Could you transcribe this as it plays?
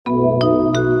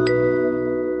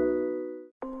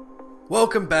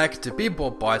Welcome back to Big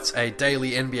Ball Bites, a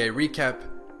daily NBA recap.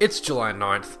 It's July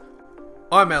 9th.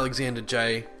 I'm Alexander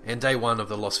J, and day one of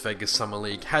the Las Vegas Summer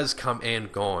League has come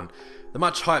and gone. The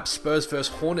much hyped Spurs vs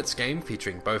Hornets game,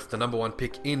 featuring both the number one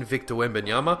pick in Victor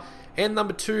Wembanyama and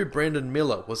number two Brandon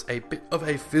Miller, was a bit of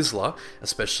a fizzler,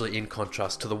 especially in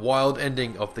contrast to the wild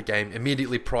ending of the game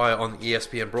immediately prior on the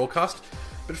ESPN broadcast.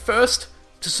 But first,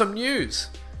 to some news.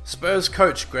 Spurs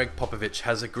coach Greg Popovich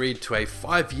has agreed to a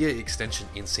 5-year extension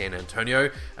in San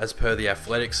Antonio, as per The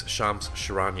Athletic's Shams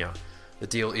Charania. The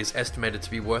deal is estimated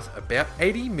to be worth about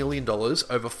 $80 million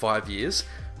over 5 years.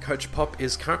 Coach Pop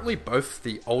is currently both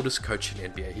the oldest coach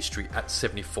in NBA history at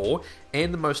 74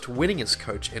 and the most winningest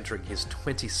coach entering his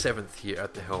 27th year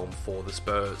at the helm for the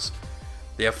Spurs.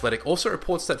 The Athletic also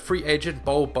reports that free agent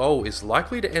Bol Bol is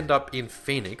likely to end up in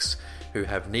Phoenix, who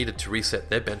have needed to reset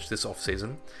their bench this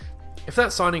offseason. If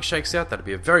that signing shakes out, that'd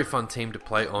be a very fun team to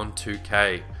play on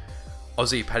 2K.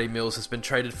 Aussie Paddy Mills has been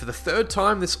traded for the third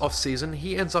time this offseason.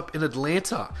 He ends up in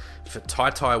Atlanta for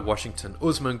Ty Washington,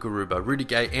 Usman Garuba, Rudy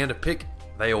Gay and a pick.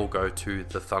 They all go to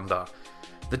the Thunder.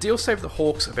 The deal saved the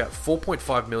Hawks about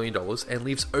 $4.5 million and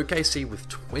leaves OKC with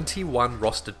 21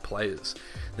 rostered players.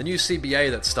 The new CBA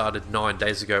that started 9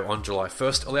 days ago on July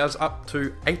 1st allows up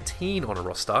to 18 on a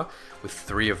roster, with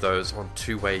 3 of those on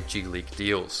two-way G League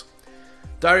deals.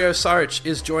 Dario Saric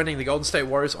is joining the Golden State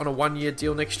Warriors on a 1-year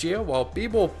deal next year, while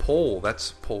B-Ball Paul,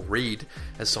 that's Paul Reed,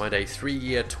 has signed a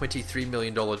 3-year, $23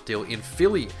 million deal in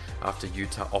Philly after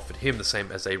Utah offered him the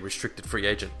same as a restricted free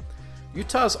agent.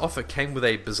 Utah's offer came with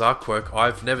a bizarre quirk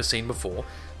I've never seen before,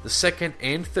 the second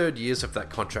and third years of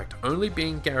that contract only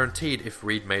being guaranteed if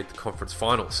Reed made the conference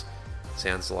finals.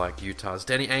 Sounds like Utah's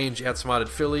Danny Ainge outsmarted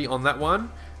Philly on that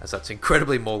one, as that's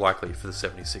incredibly more likely for the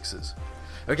 76ers.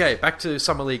 Okay, back to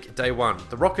Summer League Day 1.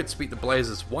 The Rockets beat the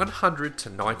Blazers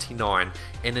 100-99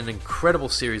 in an incredible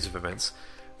series of events.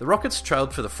 The Rockets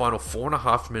trailed for the final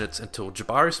 4.5 minutes until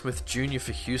Jabari Smith Jr.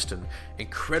 for Houston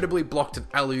incredibly blocked an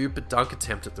alley-oop dunk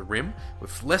attempt at the rim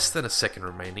with less than a second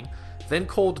remaining, then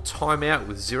called a timeout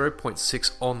with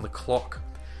 0.6 on the clock.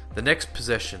 The next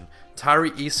possession,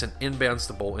 Tari Eason inbounds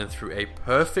the ball and threw a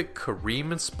perfect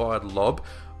Kareem-inspired lob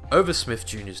over Smith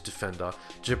Jr.'s defender.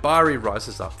 Jabari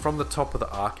rises up from the top of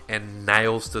the arc and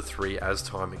nails the three as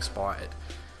time expired.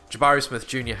 Jabari Smith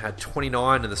Jr. had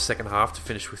 29 in the second half to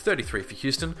finish with 33 for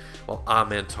Houston, while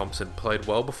Arman Thompson played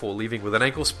well before leaving with an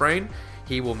ankle sprain.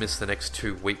 He will miss the next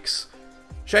 2 weeks.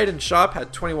 Shaedon Sharpe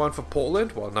had 21 for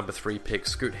Portland, while number 3 pick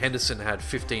Scoot Henderson had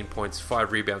 15 points,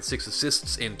 5 rebounds, 6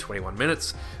 assists in 21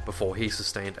 minutes before he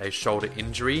sustained a shoulder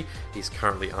injury. He's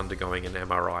currently undergoing an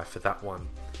MRI for that one.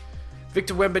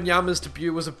 Victor Wembanyama's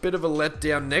debut was a bit of a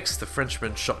letdown next. The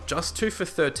Frenchman shot just 2 for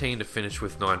 13 to finish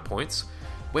with 9 points.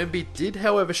 Wemby did,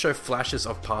 however, show flashes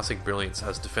of passing brilliance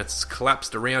as defenses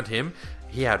collapsed around him.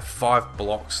 He had 5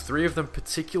 blocks, 3 of them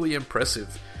particularly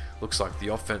impressive. Looks like the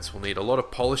offense will need a lot of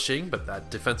polishing, but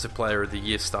that Defensive Player of the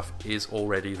Year stuff is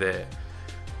already there.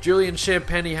 Julian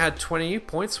Champagnie had 20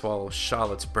 points, while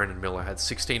Charlotte's Brandon Miller had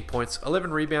 16 points,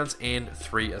 11 rebounds, and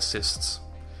 3 assists.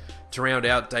 To round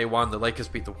out Day 1, the Lakers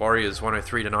beat the Warriors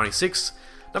 103-96.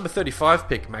 Number 35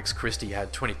 pick Max Christie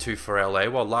had 22 for LA,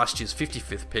 while last year's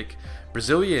 55th pick,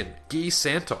 Brazilian Gui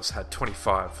Santos, had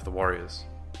 25 for the Warriors.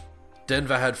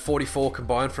 Denver had 44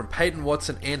 combined from Peyton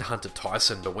Watson and Hunter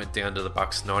Tyson, but went down to the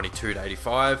Bucks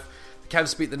 92-85. The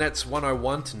Cavs beat the Nets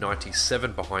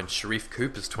 101-97 behind Sharif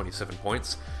Cooper's 27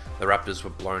 points. The Raptors were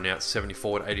blown out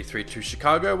 74-83 to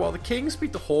Chicago, while the Kings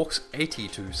beat the Hawks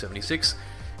 80-76.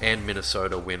 And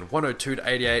Minnesota win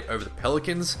 102-88 over the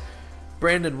Pelicans.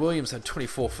 Brandon Williams had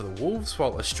 24 for the Wolves,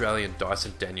 while Australian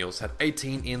Dyson Daniels had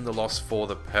 18 in the loss for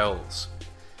the Pels.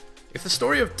 If the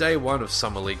story of Day 1 of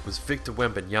Summer League was Victor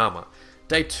Wembanyama,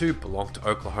 Day 2 belonged to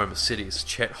Oklahoma City's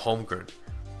Chet Holmgren.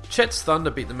 Chet's Thunder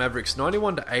beat the Mavericks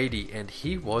 91-80 and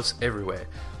he was everywhere.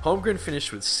 Holmgren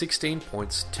finished with 16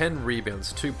 points, 10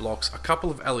 rebounds, 2 blocks, a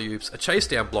couple of alley-oops, a chase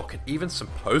down block and even some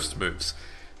post moves.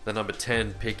 The number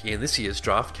 10 pick in this year's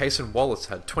draft, Cason Wallace,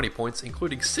 had 20 points,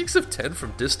 including 6 of 10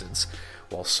 from distance,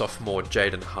 while sophomore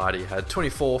Jaden Hardy had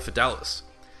 24 for Dallas.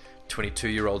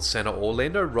 22-year-old center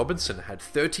Orlando Robinson had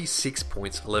 36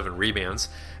 points, 11 rebounds,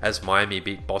 as Miami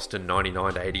beat Boston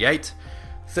 99-88.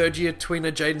 Third-year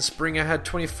tweener Jaden Springer had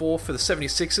 24 for the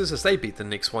 76ers as they beat the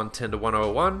Knicks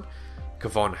 110-101.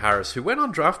 Kevon Harris, who went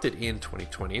undrafted in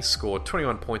 2020, scored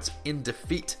 21 points in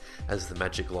defeat as the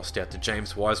Magic lost out to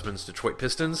James Wiseman's Detroit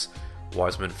Pistons.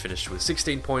 Wiseman finished with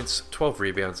 16 points, 12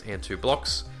 rebounds, and 2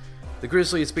 blocks. The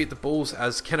Grizzlies beat the Bulls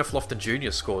as Kenneth Lofton Jr.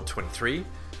 scored 23.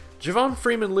 Javon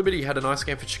Freeman Liberty had a nice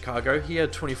game for Chicago. He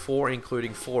had 24,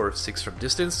 including 4 of 6 from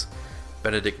distance.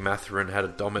 Benedict Mathurin had a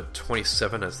dom at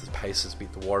 27 as the Pacers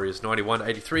beat the Warriors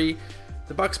 91-83.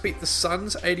 The Bucks beat the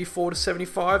Suns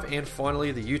 84-75, and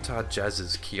finally the Utah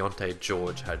Jazz's Keontae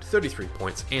George had 33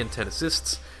 points and 10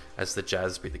 assists as the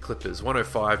Jazz beat the Clippers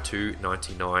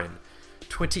 105-99.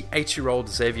 28-year-old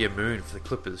Xavier Moon for the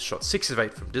Clippers shot 6 of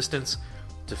 8 from distance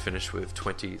to finish with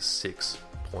 26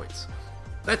 points.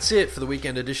 That's it for the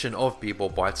weekend edition of B-Ball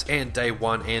Bites and Day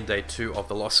 1 and Day 2 of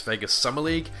the Las Vegas Summer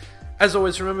League. As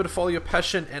always, remember to follow your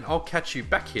passion, and I'll catch you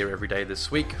back here every day this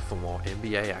week for more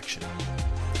NBA action.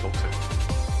 Talk soon.